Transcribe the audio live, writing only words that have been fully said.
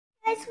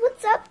guys,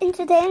 what's up? And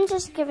today I'm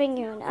just giving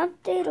you an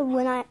update of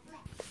when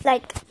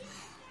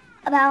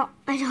about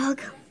my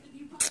dog.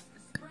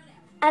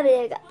 I'll be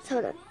there, guys.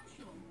 Hold on.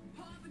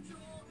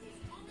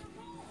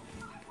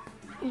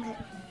 Okay.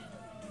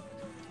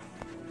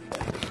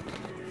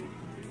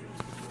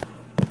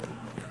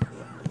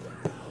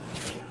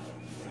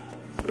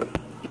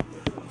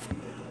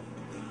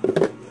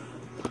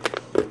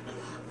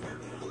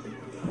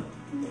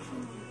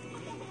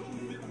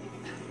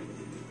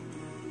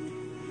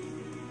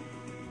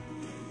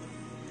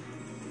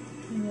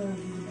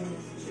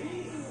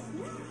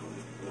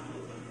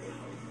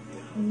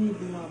 You need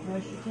to not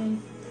brush your teeth.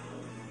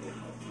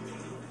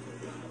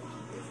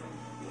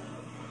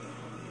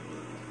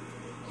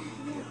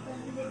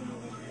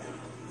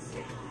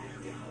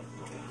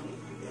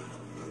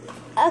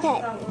 Okay.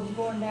 I thought we was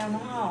going down the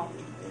hall.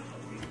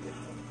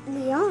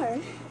 We are.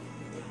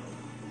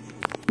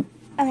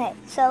 Okay,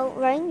 so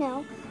right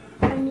now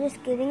I'm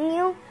just giving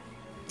you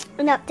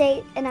an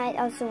update, and I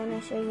also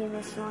want to show you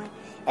this one.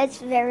 It's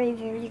very,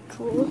 very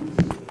cool.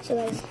 So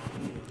guys,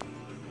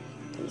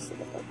 let me see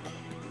the book.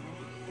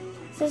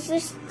 So it's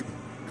just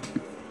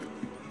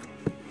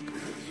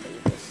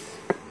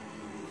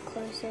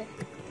closer.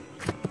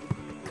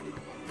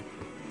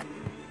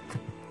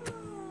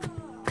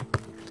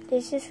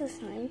 This is a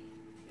sign.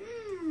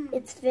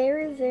 It's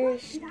very, very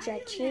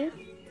stretchy.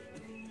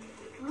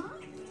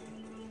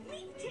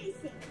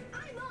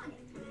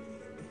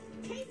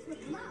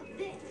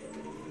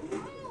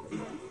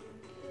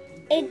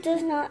 It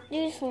does not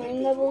do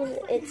slime bubbles.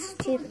 It's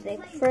too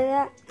thick for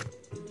that.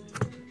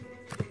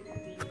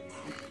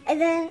 And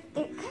then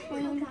it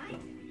came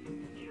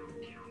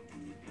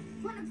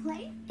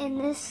in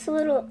this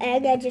little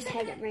egg. I just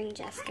had to bring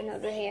Justin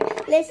over here.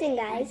 Listen,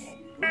 guys.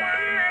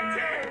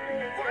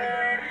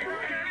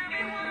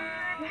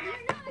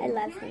 I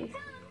love him.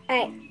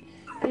 Alright,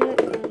 I'm not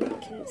going to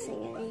make him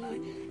sing anymore.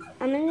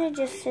 I'm going to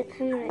just sit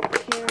him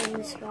right here on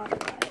this water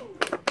bottle.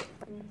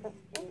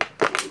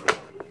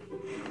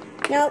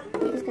 Nope,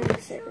 he's going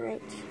to sit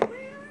right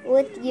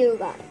with you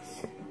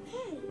guys.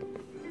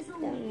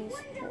 Down his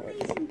head.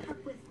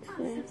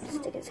 And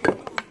stick his head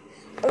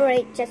in.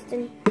 Alright,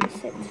 Justin,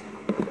 sit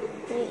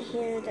right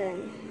here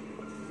then.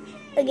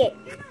 Okay,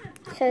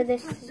 so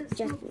this is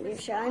Justin Bieber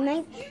Show. I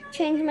might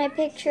change my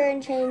picture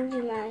and change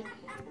my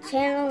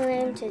channel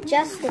name to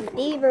Justin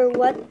Bieber.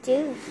 What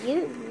do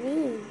you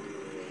mean?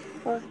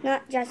 Well,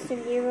 not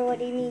Justin Bieber. What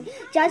do you mean?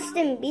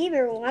 Justin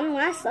Bieber, one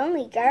last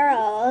only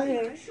girl.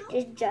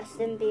 Just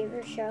Justin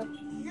Bieber Show.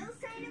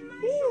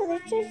 Yeah, the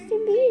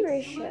Justin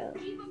Bieber Show.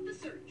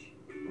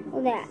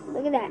 Look at that.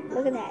 Look at that.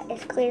 Look at that.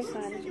 It's clear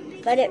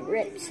slime, but it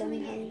rips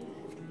sometimes.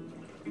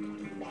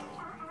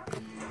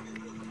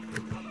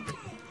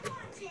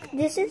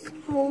 This is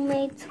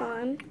homemade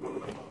slime.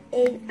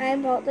 I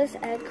bought this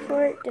egg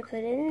for it to put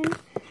it in,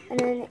 and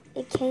then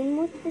it came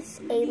with this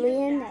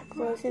alien that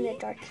glows in the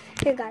dark.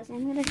 Here, guys,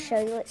 I'm going to show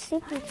you. Let's see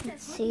if we can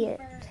see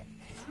it.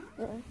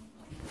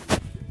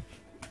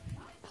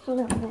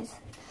 Hold on, guys.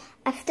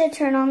 I have to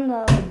turn on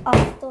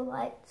off the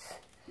lights.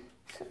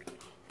 So,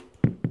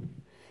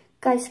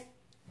 guys,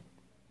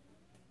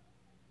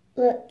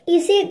 look. You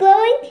see it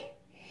glowing?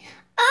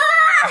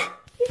 Ah!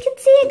 You can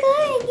see it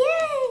glowing.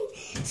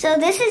 Yay! So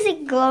this is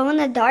a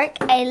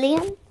glow-in-the-dark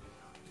alien.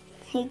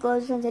 He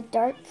glows in the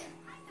dark.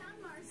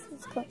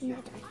 Let's go in the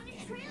dark.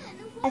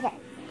 Okay.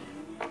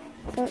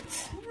 So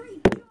let's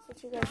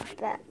switch you guys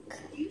back.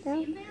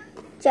 No?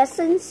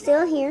 Justin's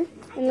still here.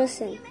 And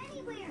listen.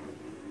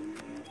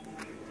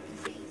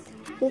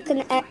 You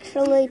can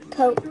actually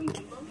poke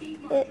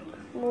it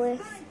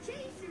with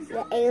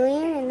the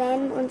alien. And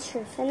then once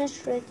you're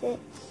finished with it,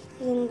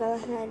 you can go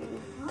ahead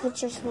and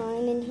put your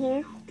slime in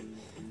here.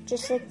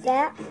 Just like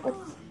that. With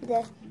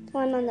the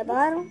slime on the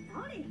bottom.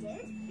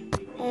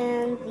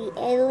 And the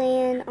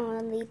alien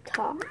on the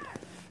top.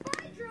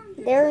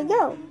 There we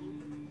go.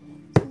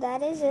 So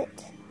that is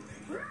it.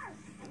 I'm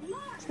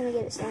trying to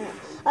get it started.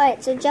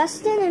 Alright, so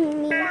Justin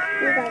and me,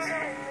 you guys,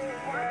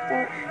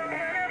 don't,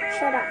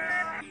 shut up.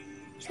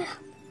 Shut up.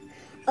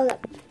 Okay.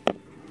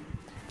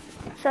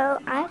 So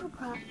I have a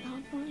crop.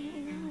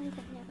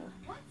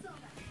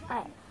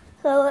 Alright,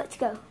 so let's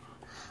go.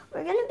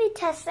 We're going to be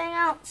testing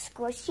out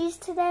squishies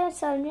today,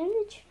 so I'm going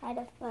to try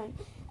to find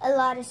a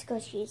lot of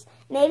squishies.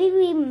 Maybe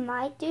we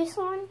might do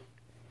slime,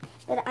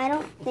 but I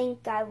don't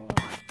think I want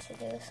to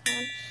do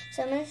slime.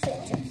 So I'm going to sit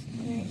Justin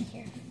right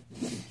here.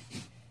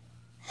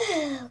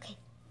 Okay.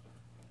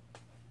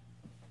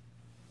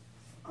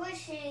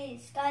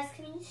 Squishies. Guys,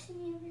 can you see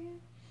me over here?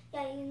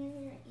 Yeah, you can see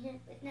me right here.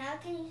 But now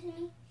can you see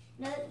me?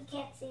 No, you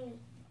can't see me.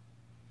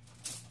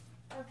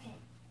 Okay.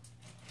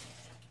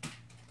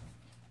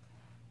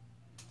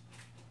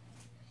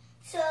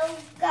 So,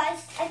 guys,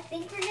 I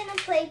think we're going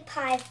to play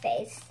Pie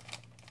Face.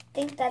 I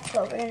think that's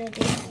what we're going to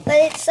do. But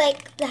it's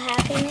like the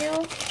Happy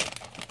Meal.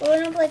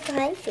 We're going to play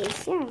Pie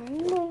Face. Yeah, we're going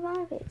to play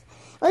Pie Face.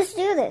 Let's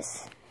do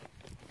this.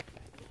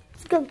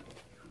 Let's go.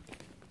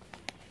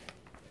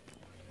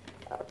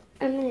 Oh,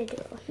 I'm going to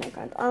do it with my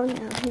grandpa. Oh,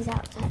 no, he's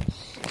outside.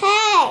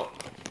 Hey!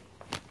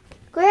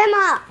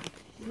 Grandma!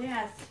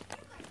 Yes.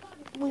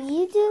 will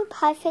you do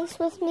pie face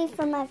with me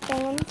for my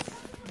fans?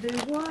 Do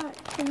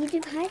what? Will you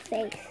do pie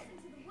face?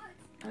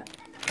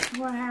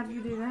 Well, how do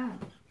you do that?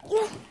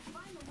 Yeah.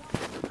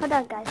 Hold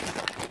on, guys.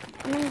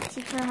 I'm going to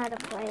teach her how to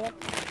play it.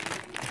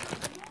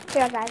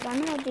 Here, guys,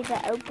 I'm going to do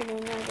the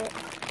opening of it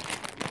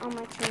on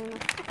my channel.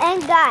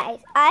 And, guys,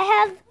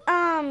 I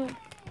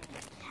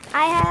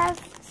have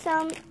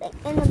some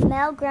in the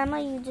mail. Grandma,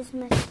 you just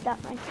messed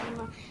up my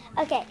camera.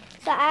 Okay,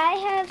 so I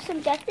have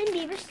some Justin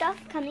Bieber stuff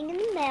coming in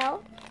the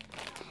mail.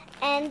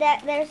 And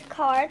there's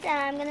cards, and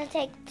I'm going to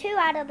take 2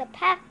 out of the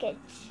package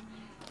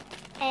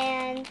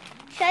and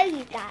show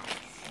you guys.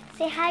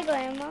 Say hi,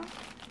 Grandma.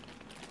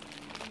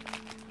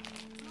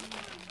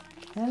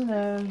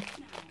 Hello.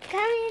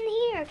 Come in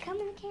here. Come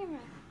in the camera.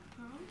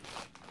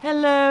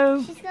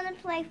 Hello. She's going to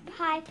play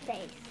pie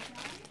face.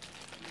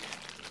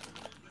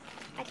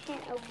 I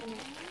can't open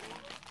it.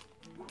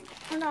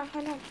 Hold on.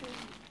 Okay.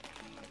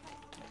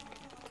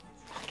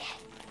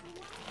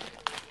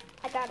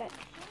 I got it.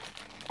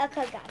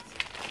 Okay, guys.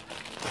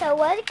 So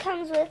what it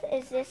comes with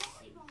is this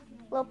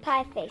little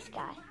pie face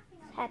guy.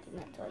 Happy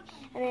Meal toy.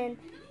 And then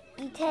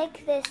you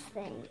take this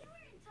thing.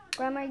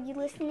 Grandma, are you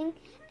listening?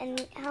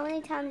 And how many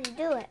times you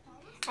do it?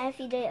 And if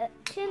you do it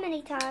too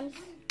many times,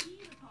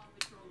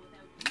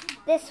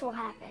 this will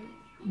happen.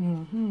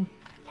 Mm-hmm.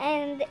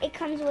 And it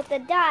comes with a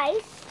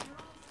dice,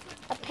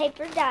 a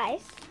paper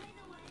dice,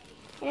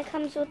 and it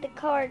comes with a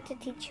card to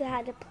teach you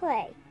how to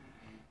play.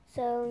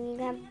 So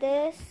you have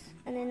this,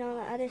 and then on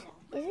the other side,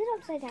 is it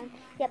upside down?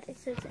 Yep,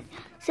 it's upside down.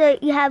 So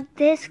you have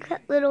this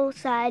little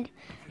side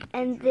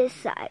and this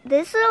side.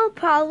 This will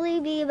probably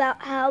be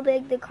about how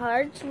big the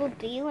cards will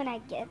be when I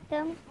get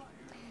them.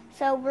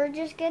 So we're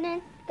just going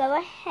to go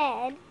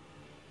ahead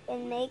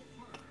and make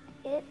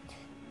it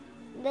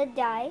the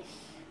dice.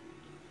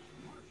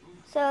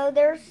 So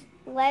there's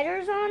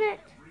letters on it.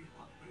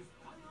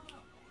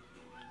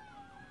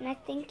 And I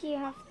think you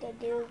have to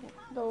do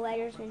the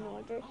letters in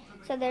order.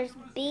 So there's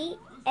B,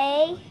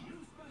 A.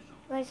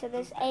 Okay, so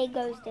this A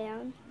goes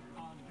down.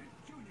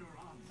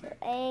 So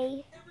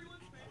A.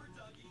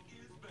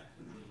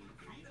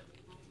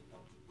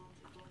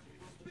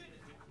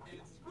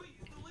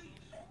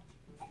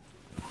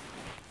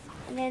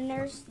 And then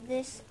there's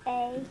this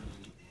A.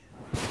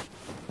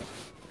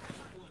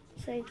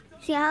 So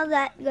see how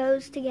that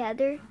goes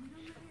together?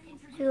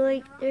 So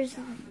like there's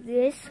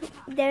this,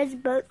 there's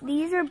both,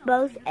 these are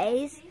both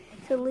A's.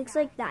 So it looks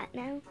like that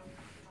now.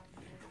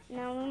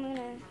 Now I'm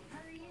gonna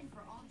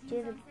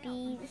do the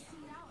B's.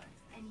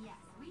 And yes,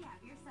 we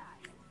have your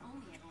size,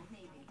 only at Old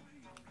Navy.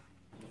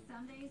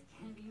 Some days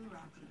can be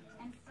rocky,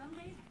 and some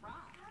days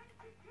rock.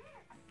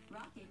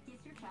 Rocket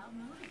gets your child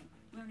moving,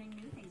 learning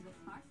new things with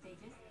smart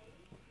stages,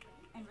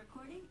 and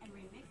recording and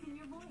remixing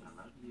your voice.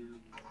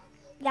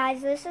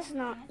 Guys, this is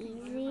not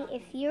easy.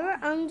 If you're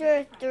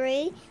under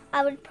 3,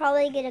 I would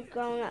probably get a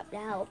grown-up to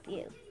help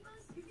you.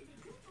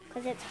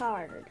 Because it's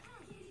hard.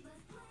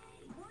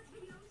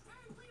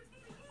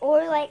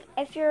 Or like,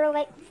 if you're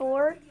like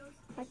 4,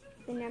 like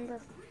the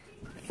number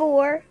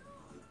 4,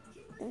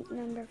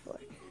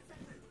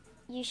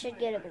 you should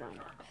get a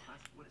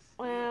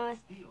grown-up.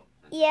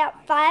 Yeah,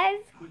 5,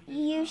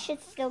 you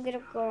should still get a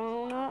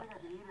grown-up.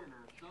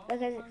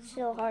 Because it's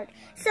so hard.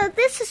 So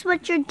this is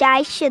what your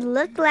dice should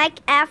look like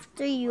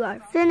after you are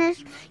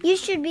finished. You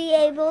should be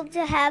able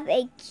to have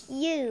a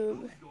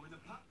cube.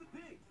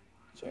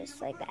 Just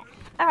like that.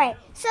 Alright,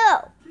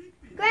 so,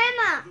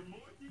 Grandma!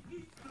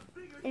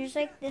 There's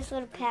like this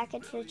little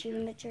package that you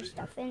can put your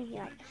stuff in.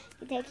 You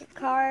take your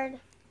card.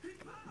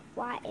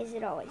 Why is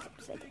it always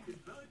upside down?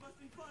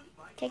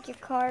 Take your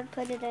card,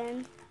 put it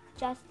in.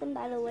 Justin,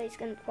 by the way, is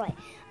going to play.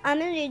 I'm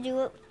going to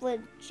do it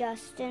with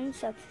Justin,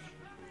 so...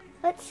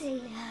 Let's see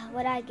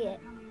what I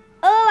get.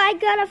 Oh, I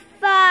got a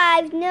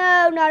 5.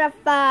 No, not a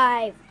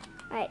 5.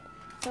 Alright,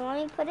 so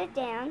let me put it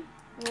down.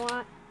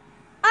 Are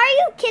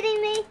you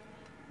kidding me?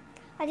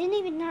 I didn't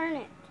even turn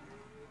it.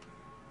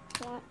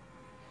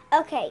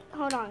 Okay,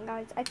 hold on,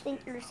 guys. I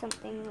think there's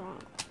something wrong.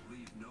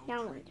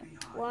 Now we're done.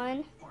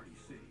 1,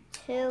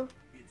 2,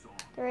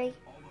 3,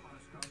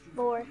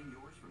 4,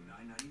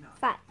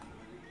 5.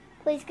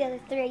 Please get a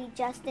 3,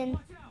 Justin.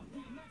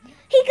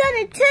 He got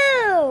a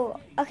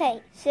 2!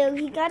 Okay, so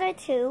he got a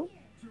 2.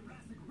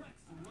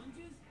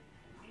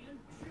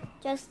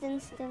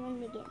 Justin's still in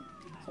the game.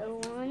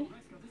 So 1,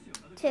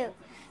 2.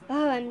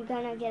 Oh, I'm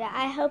gonna get it.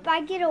 I hope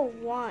I get a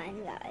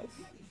 1, guys.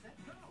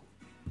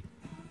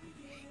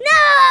 No!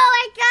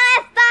 I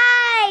got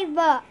a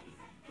 5!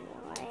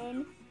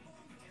 1,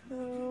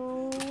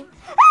 2.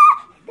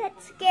 Ah!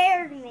 That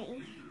scared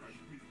me.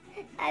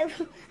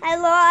 I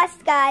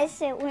lost,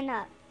 guys. It went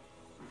up.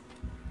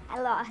 I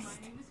lost.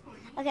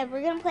 Okay,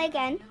 we're going to play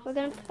again. We're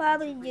going to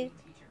probably do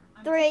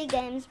 3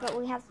 games, but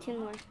we have 2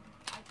 more.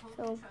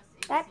 So,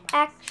 that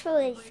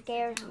actually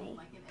scares me.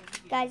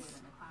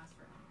 Guys.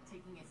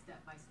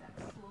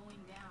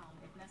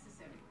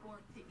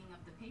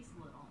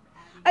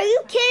 Are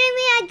you kidding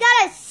me? I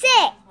got a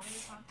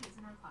 6.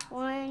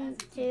 1,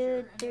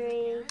 2,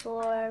 3,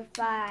 4,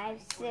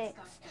 5, 6.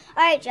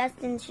 Alright,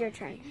 Justin, it's your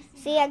turn.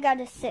 See, I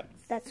got a 6.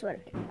 That's what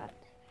I got.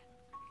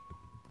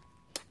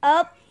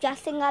 Oh,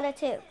 Justin got a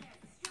 2.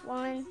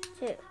 1,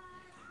 2.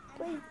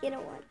 Please get a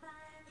 1.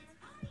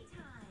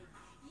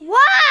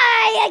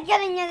 Why? I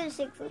got another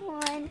 6. 1.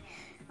 Are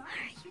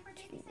you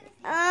kidding me?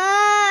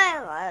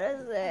 I got a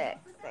 6.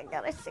 I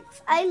got a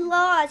 6. I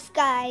lost,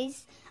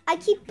 guys. I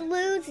keep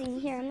losing.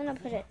 Here, I'm gonna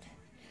put it.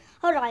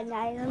 Hold on,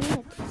 guys. I'm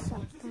gonna do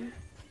something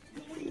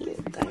for you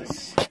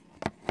guys.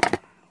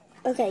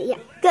 Okay, yeah,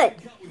 good.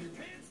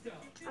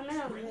 I'm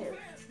gonna move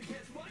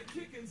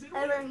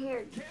over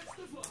here.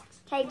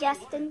 Okay,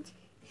 Justin.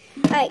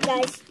 Alright,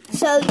 guys.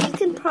 So you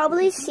can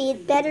probably see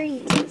it better.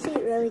 You can see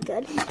it really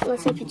good.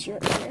 Unless I put you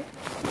up here.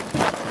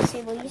 Let's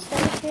see, will you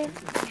stay up here?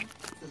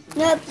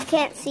 Nope, you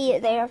can't see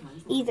it there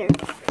either.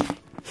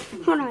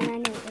 Hold on, I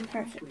know the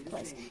perfect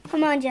place.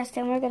 Come on,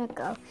 Justin, we're gonna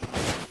go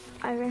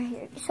over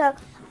here. So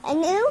I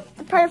knew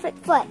the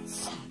perfect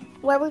place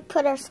where we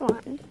put our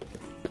swan.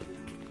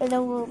 And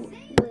then we'll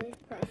be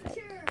perfect.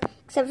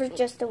 Except for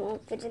Justin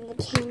won't fit in the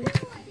can.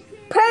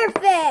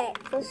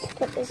 Perfect! Let's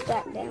put this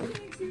back down.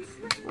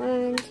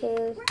 1,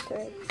 2,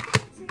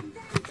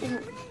 3.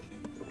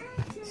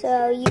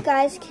 So you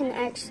guys can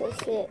actually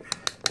see it.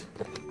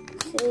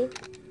 See?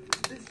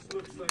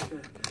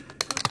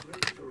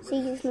 See,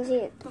 you can see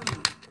it.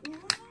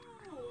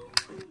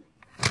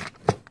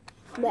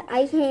 But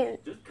I can't.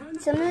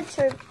 So I'm going to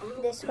turn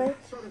this way.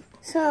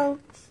 So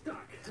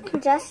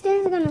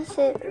Justin's going to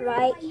sit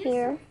right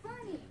here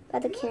by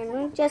the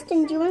camera.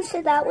 Justin, do you want to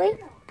sit that way?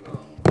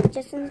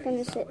 Justin's going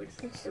to sit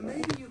this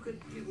way.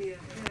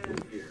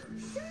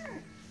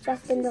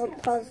 Justin,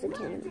 don't pause the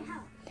camera.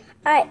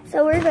 Alright,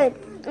 so we're good.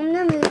 I'm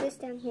going to move this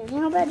down here.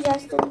 How about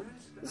Justin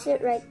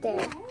sit right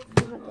there?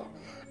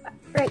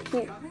 Right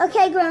here.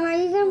 Okay, Grandma, are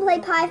you going to play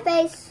Pie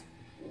Face?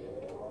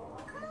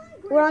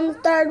 We're on the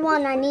 3rd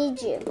one. I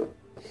need you.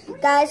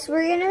 Guys,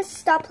 we're going to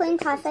stop playing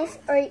Pie Face,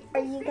 or are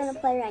you going to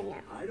play right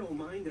now? I don't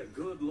mind a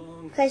good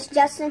long... Because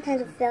Justin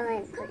kind of fell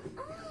in.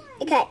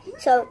 Okay,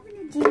 so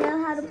do you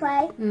know how to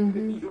play?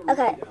 Mm-hmm.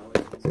 Okay.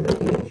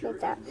 Like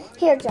that.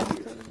 Here,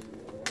 Justin.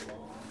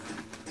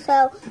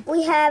 So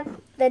we have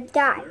the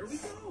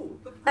dice.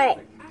 Alright,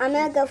 I'm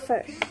going to go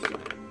first.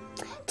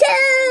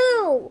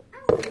 2!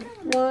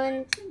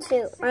 1,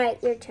 2.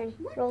 Alright, your turn.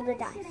 Roll the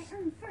dice.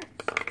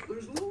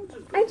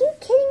 Are you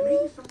kidding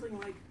me?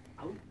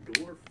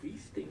 Outdoor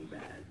feasting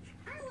badge.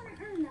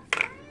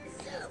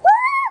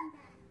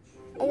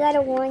 Woo! I got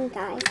a 1,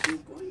 guys.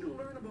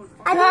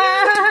 I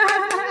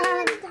didn't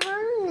even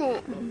turn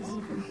it.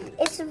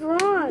 It's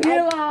wrong.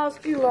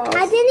 You lost.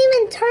 I didn't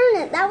even turn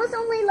it. That was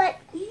only like...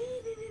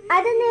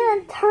 I didn't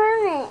even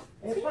turn it.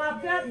 It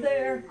popped up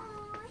there.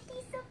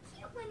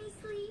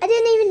 I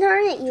didn't even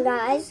turn it, you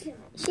guys.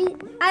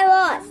 I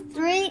lost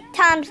 3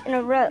 times in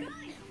a row.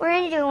 We're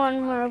going to do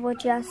one more with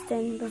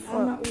Justin I'm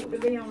before. not going to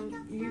be on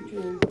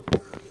YouTube.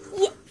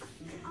 Yeah.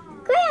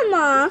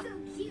 Grandma.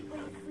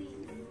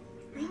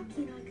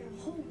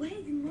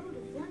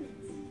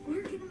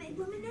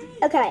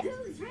 Okay.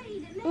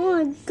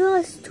 Oh my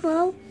gosh,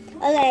 12.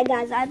 Okay,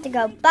 guys, I have to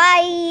go.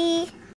 Bye.